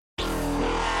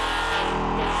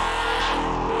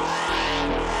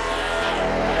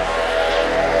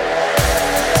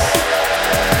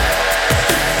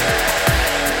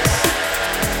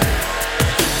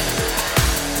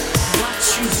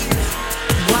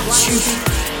you take,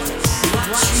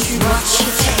 what you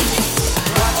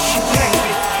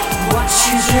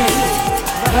drink,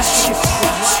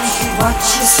 what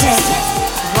you say,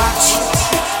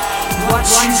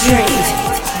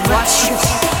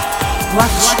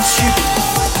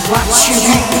 what you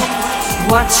drink,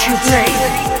 what you drink,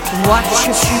 what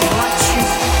you drink,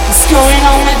 what's going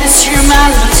on with this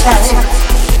humanity,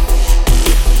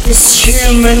 this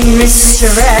human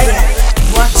mystery?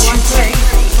 What you drink,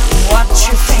 what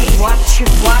you think, what you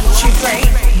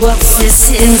drink, what's this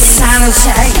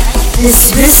insanity,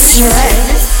 this mystery?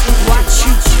 What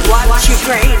you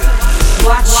drink,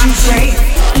 what you drink.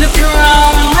 Look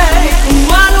around me,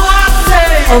 what do I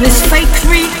say? Oh, this fake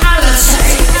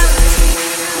reality,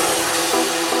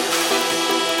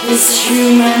 this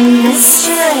human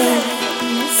mystery.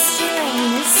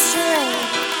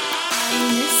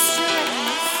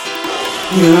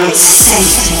 Your right to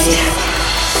safety.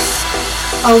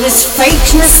 Oh, this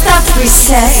fakeness that we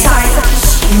say.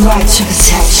 Your right to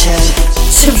protection,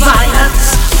 to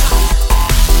violence.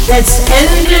 Let's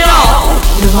end it all.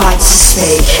 Your right to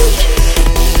speak.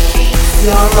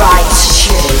 Your right to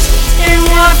choose. In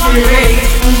what we read,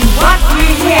 what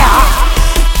we hear.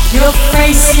 Your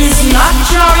face is not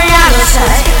your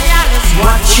reality.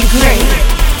 What you drink,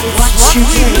 what you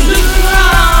drink.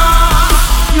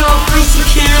 Your face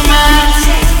is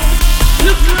humanity.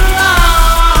 Look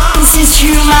around. This is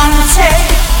humanity.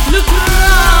 Look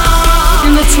around.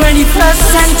 In the 21st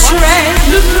century.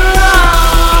 Look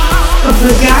around.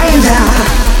 Propaganda.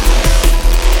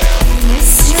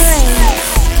 Mystery.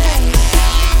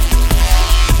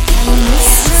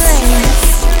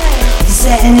 Is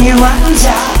there any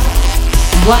wonder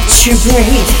what you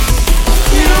breathe?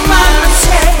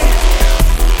 Humanity.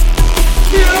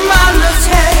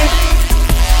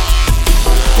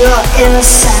 You're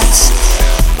innocent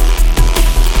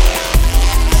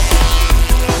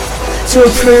to a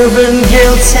proven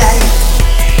guilty.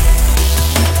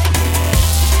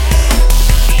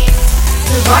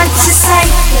 The right to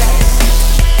safety,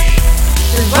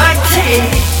 the right to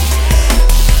eat,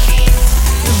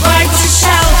 the right to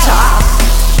shelter,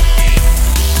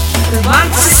 the right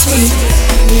to speak.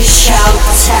 You shall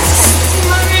protect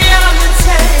my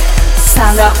reality.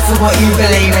 Stand up for what you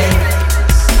believe in.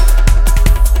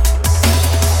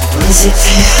 Is it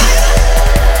fair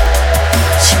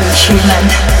to be human?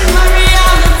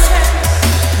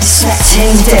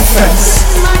 Respecting difference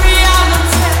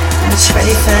in the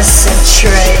 21st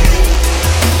century,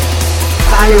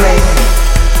 valuing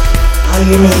our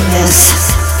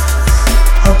uniqueness,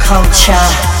 our culture,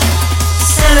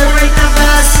 celebrate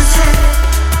diversity.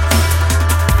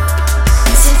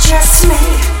 Is it just me?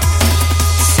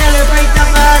 Celebrate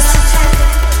diversity.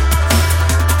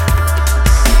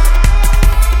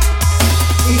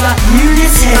 We got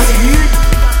unity.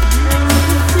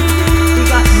 We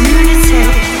got unity.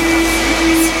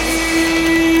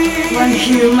 One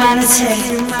humanity.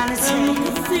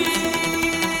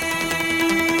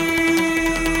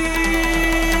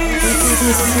 This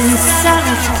is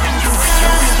insanity.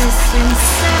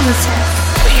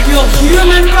 Your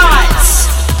human rights.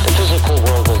 The physical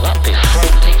world will not be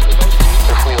frightening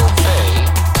if we obey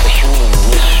the human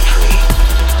mystery.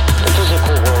 The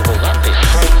physical world will not be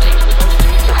frightening.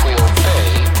 We obey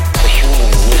the human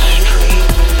mystery.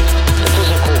 The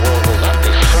physical world will not be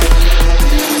frightening.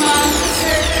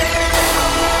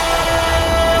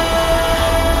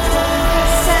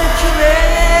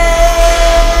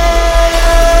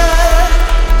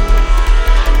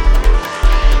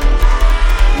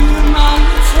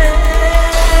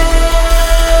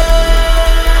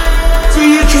 Do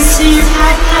you consider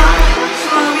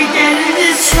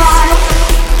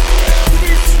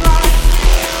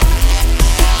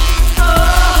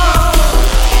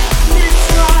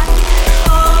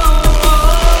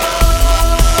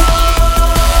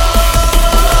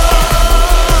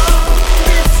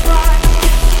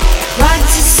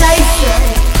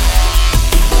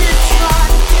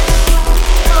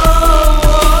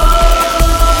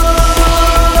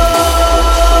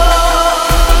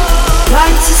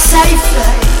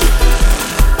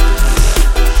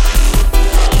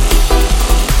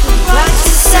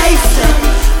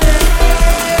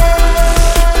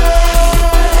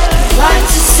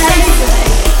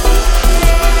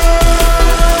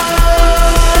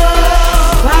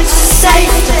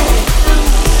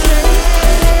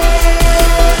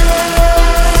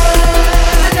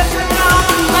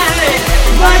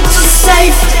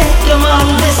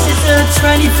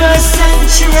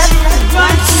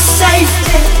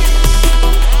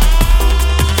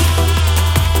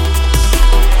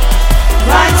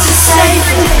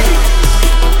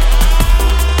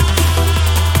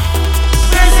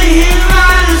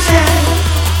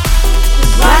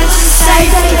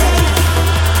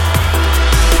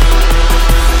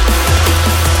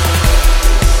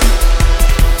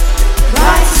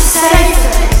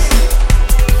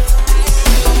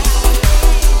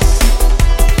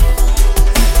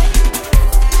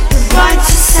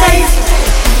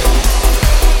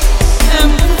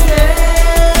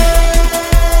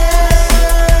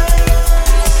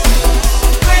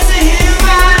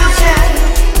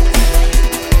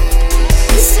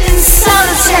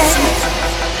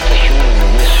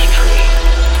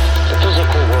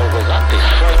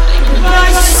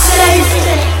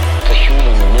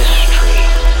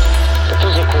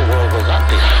world will not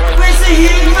be frightening. With the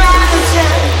humanity.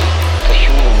 The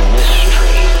human